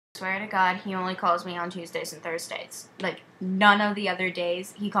Swear to God, he only calls me on Tuesdays and Thursdays. Like, none of the other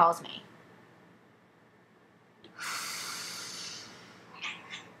days he calls me.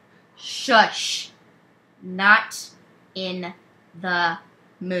 Shush. Not in the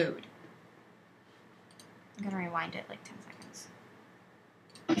mood. I'm gonna rewind it like 10 seconds.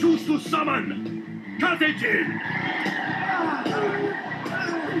 Choose to summon Kazejin!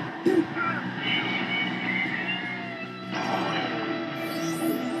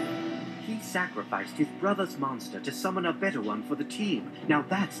 He sacrificed his brother's monster to summon a better one for the team. Now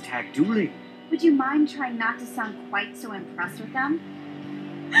that's tag dueling. Would you mind trying not to sound quite so impressed with them?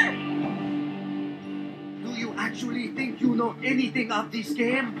 Do you actually think you know anything of this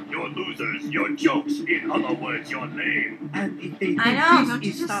game? You're losers, you're jokes, in other words, you're lame. And if they I think know, don't this you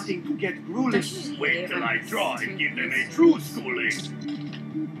is just- starting to get grueling, Don't you just Wait hate till it I when draw it's and too give them a confusing? true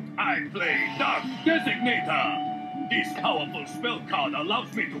schooling. I play Dark Designator. This powerful spell card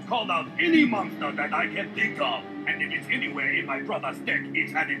allows me to call out any monster that I can think of. And if it's anywhere in my brother's deck,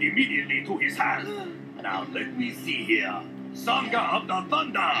 it's added immediately to his hand. Now let me see here. Sangha of the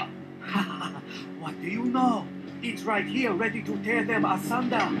Thunder. what do you know? It's right here, ready to tear them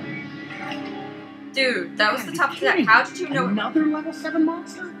asunder. Dude, that was the You top step. kidding How me? did you know? Another level 7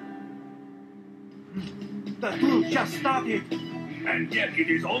 monster? The duel just started. And yet it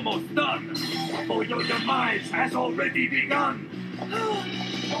is almost done. For your demise has already begun.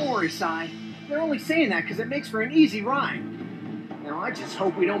 Don't worry, Sai. They're only saying that because it makes for an easy rhyme. Now, I just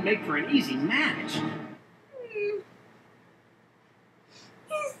hope we don't make for an easy match.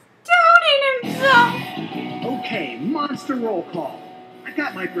 He's doubting himself. Okay, monster roll call. I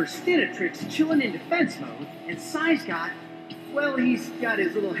got my Burstinatrix chilling in defense mode, and Sai's got, well, he's got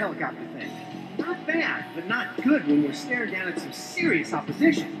his little helicopter thing. Not bad, but not good when we're staring down at some serious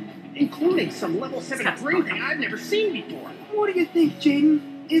opposition, including some level 7 That's breathing I've never seen before. What do you think, Jaden?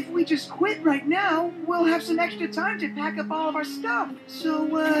 If we just quit right now, we'll have some extra time to pack up all of our stuff.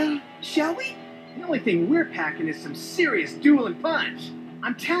 So, shall we? The only thing we're packing is some serious duel and punch.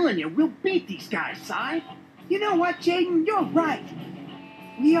 I'm telling you, we'll beat these guys, Sai. You know what, Jaden? You're right.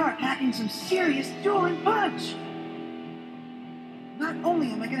 We are packing some serious duel and punch. Not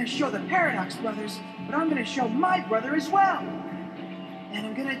only am I going to show the Paradox Brothers, but I'm going to show my brother as well. And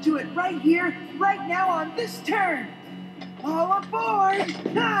I'm going to do it right here, right now on this turn. All aboard!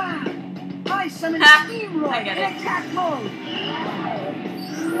 Ah! I summon Steamroid I in get it. attack mode.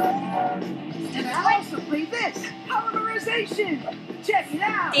 And I also play this, Polymerization. Check it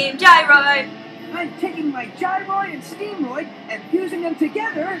out. Team Gyroid. I'm taking my Gyroid and Steamroid and fusing them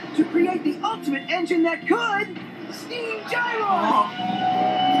together to create the ultimate engine that could Steam Gyroid!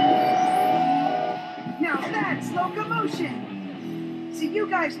 Now that's locomotion! See, you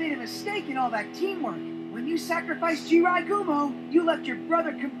guys made a mistake in all that teamwork. When you sacrificed Jirai Gumo, you left your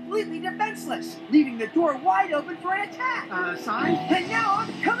brother completely defenseless, leaving the door wide open for an attack. Sai? And now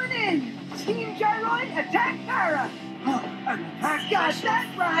I'm coming in! Steam Gyroid, attack Para! An attack, got that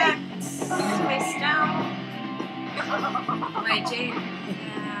right! Face down. Wait, Jade.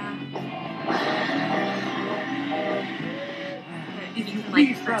 Yeah. If you Like,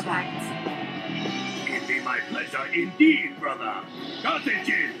 please, brother. protect. It be my pleasure indeed, brother.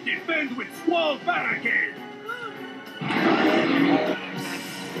 Kazejin, defend with Squall Barricade.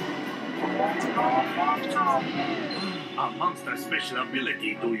 A monster special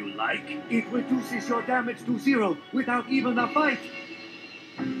ability, do you like? It reduces your damage to 0 without even a fight.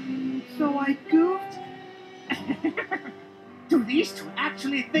 So I goofed? Do these two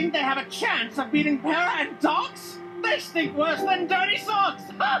actually think they have a chance of beating Para and Dogs? They stink worse than dirty socks!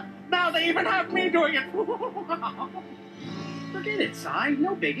 Ha! Now they even have me doing it! Forget it, Sai.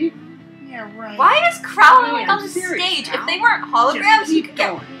 No biggie. Yeah, right. Why is Crowley I'm on the serious, stage? pal. If they weren't holograms, Just you keep could get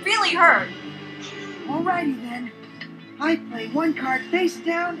going. really hurt. Alrighty then. I play one card face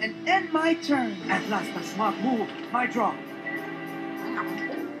down and end my turn. At last, a smart move. My draw.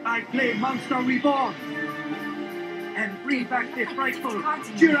 I play Monster Reborn. And bring back the frightful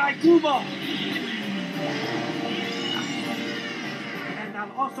Jirai Gumo. And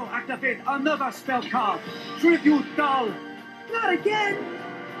I'll also activate another spell card. Tribute Doll. Not again!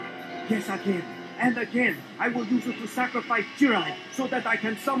 Yes, again. And again, I will use it to sacrifice Jirai so that I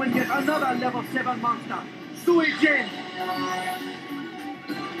can summon yet another level 7 monster. Suijin!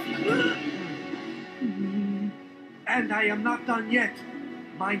 And I am not done yet.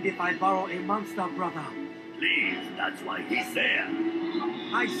 Mind if I borrow a monster, brother? Please, that's why he's there.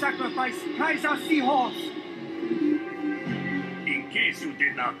 I sacrifice Kaiser Seahorse. In case you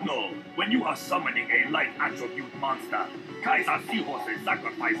did not know, when you are summoning a light attribute monster, Kaiser Seahorse's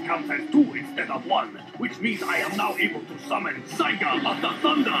sacrifice counts as 2 instead of 1, which means I am now able to summon Sangha of the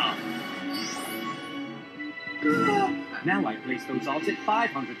Thunder. Now I place those odds at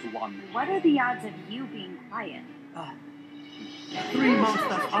 500 to 1. What are the odds of you being quiet? 3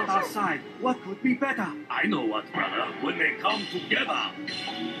 monsters on our side. What could be better? I know what, brother. When they come together.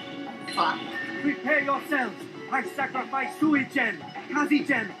 Fuck. Prepare yourselves. I sacrifice Suigen,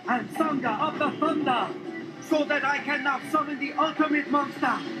 Kazigen, and Sangha of the Thunder, so that I can now summon the ultimate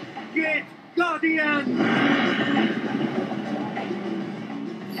monster, Gate Guardian!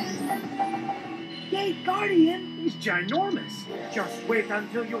 Gate Guardian? He's ginormous. Just wait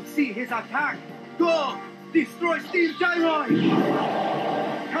until you see his attack. Go! Destroy Steel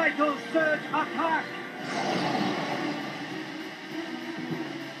Gyroid! Title Surge Attack!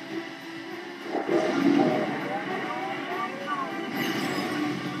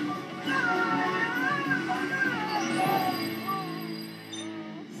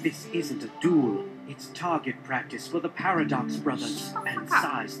 This isn't a duel. It's target practice for the Paradox Brothers and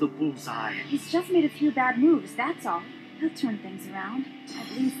Size the Bullseye. He's just made a few bad moves, that's all. He'll turn things around. At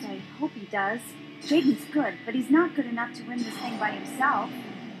least I hope he does. Jaden's good, but he's not good enough to win this thing by himself.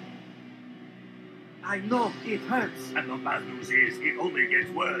 I know it hurts. And the bad news is, it only gets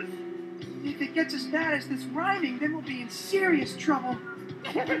worse. If it gets as bad as this rhyming, then we'll be in serious trouble.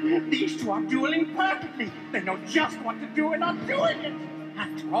 These two are dueling perfectly. They know just what to do and are doing it.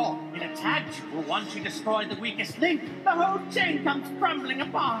 After all, in a tag duel, once you destroy the weakest link, the whole chain comes crumbling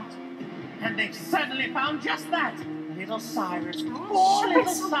apart. And they've certainly found just that. Little Cyrus, poor little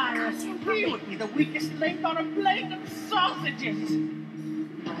Cyrus. He would be the weakest link on a plate of sausages.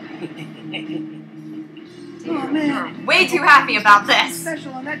 Oh man. Way too happy about this.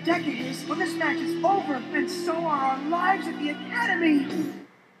 Special on that deck it is when this match is over, and so are our lives at the Academy.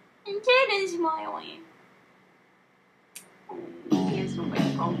 And Jaden's smiling. He is a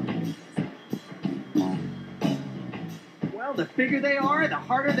wiggle. Well, the bigger they are, the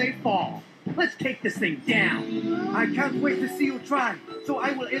harder they fall. Let's take this thing down. I can't wait to see you try, so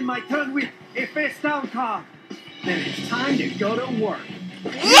I will end my turn with a face down card. Then it's time to go to work.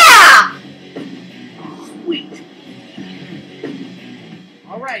 Yeah! Sweet.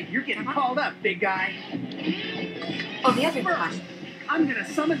 All right, you're getting called up, big guy. Oh, the other First, one. I'm gonna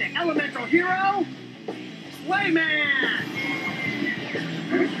summon the elemental hero, Swayman!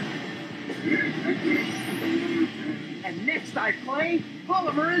 And next I play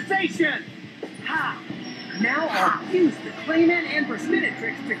Polymerization. Ha! Now I'll use the Clayman and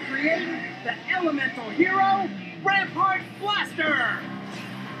Verstinatrix to create the elemental hero, Rampart Blaster!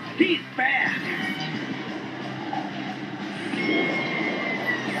 He's bad!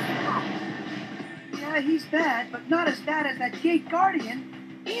 Yeah, he's bad, but not as bad as that Gate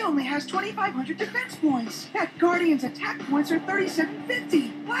Guardian. He only has 2,500 defense points. That Guardian's attack points are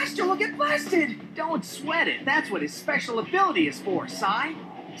 3,750. Blaster will get blasted. Don't sweat it. That's what his special ability is for, Sai.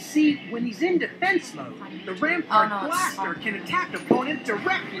 See, when he's in defense mode, the Rampart Oh, no, it's Blaster fine. can attack opponent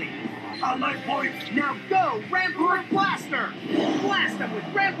directly. I like points. Now go, Rampart Blaster! Blast him with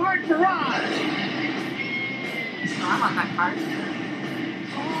Rampart Barrage! Oh, I want that card.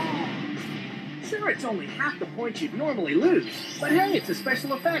 Sure, it's only half the points you'd normally lose, but hey, it's a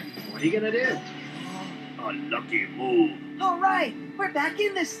special effect. What are you gonna do? A lucky move. All right, we're back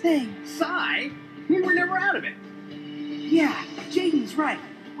in this thing. Sai? We were never out of it. Yeah, Jaden's right.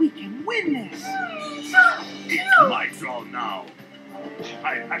 We can win this. It's my turn now.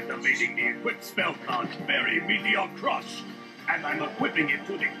 I'm activating the equipped spell card, Fairy Meteor Crush, and I'm equipping it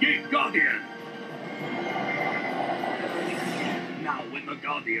to the Gate Guardian. Now, when the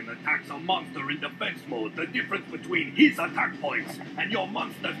Guardian attacks a monster in defense mode, the difference between his attack points and your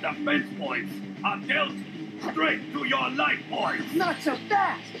monster's defense points are dealt straight to your life points. Not so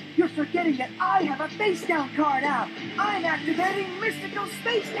fast. You're forgetting that I have a face down card out. I'm activating Mystical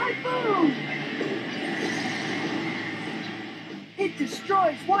Space Typhoon. It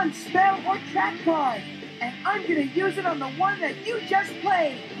destroys one spell or track card, and I'm gonna use it on the one that you just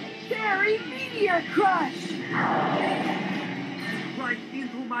played. Fairy Meteor Crush. Right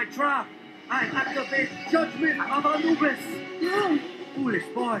into my trap. I activate Judgment of Anubis. No. Foolish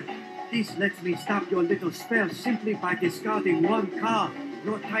boy. This lets me stop your little spell simply by discarding one card.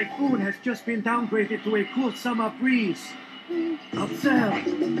 Your Typhoon has just been downgraded to a cool summer breeze. Observe.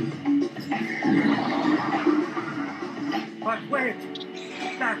 But wait,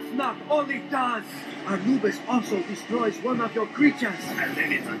 that's not all it does. Anubis also destroys one of your creatures. And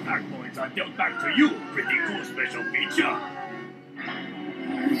then its attack points are dealt back to you. Pretty cool special feature.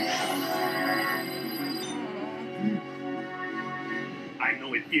 I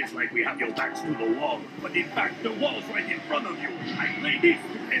know it feels like we have your backs to the wall, but in fact the wall's right in front of you. I play this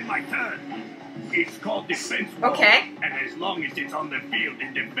to end my turn. It's called Defense Mode. Okay. And as long as it's on the field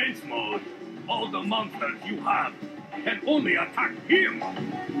in defense mode, all the monsters you have can only attack him.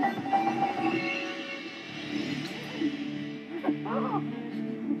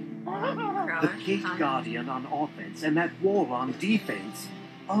 The Gate Guardian on offense and that Wall on defense,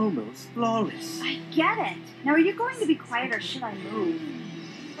 almost flawless. I get it. Now, are you going to be quiet or should I move?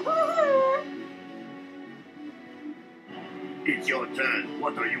 It's your turn.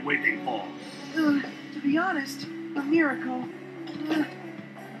 What are you waiting for? To be honest, a miracle.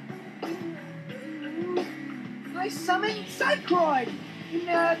 I summoned Cycloid in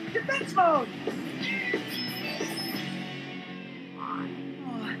defense mode. Oh,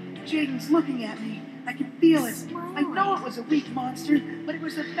 Jaden's looking at me. I can feel it. I know it was a weak monster, but it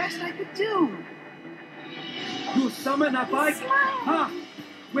was the best I could do. You summon a bike? Ha!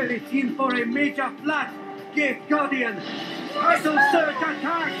 Well, it's in for a major flat. Gate Guardian, Idle Surge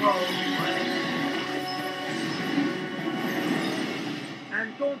attack!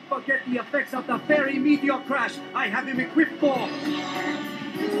 And don't forget the effects of the Fairy Meteor Crash. I have him equipped for.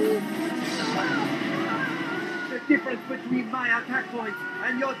 The difference between my attack points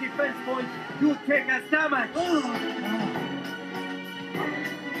and your defense points, you take as damage.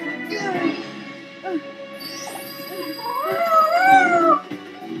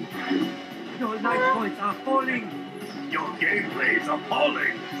 Your life points are falling. Your gameplay is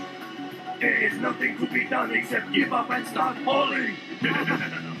appalling. There is nothing to be done except give up and start falling.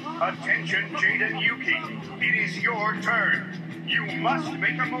 Attention, Jaden Yuki. It is your turn. You must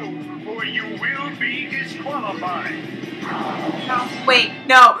make a move, or you will be disqualified. No, wait,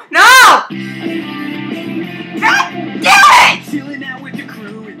 no, no! God damn it! Chilling out with the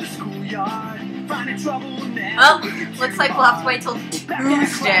crew in the schoolyard. Finding trouble now. Well, looks like we'll have to wait till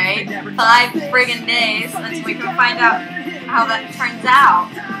Tuesday, 5 friggin' days, until we can find out how that turns out.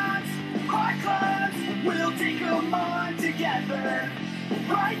 We'll take them on together.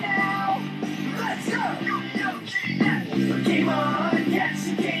 Right now. Let's go. Game on. Yes,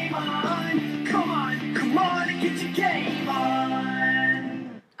 game on. Come on and get your game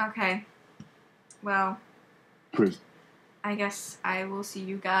on. Okay. Well, Prison. I guess I will see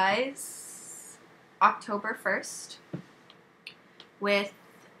you guys October 1st with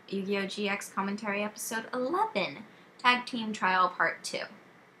Yu-Gi-Oh! GX Commentary Episode 11, Tag Team Trial Part 2.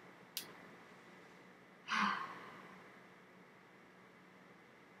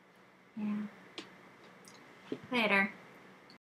 Yeah. Later.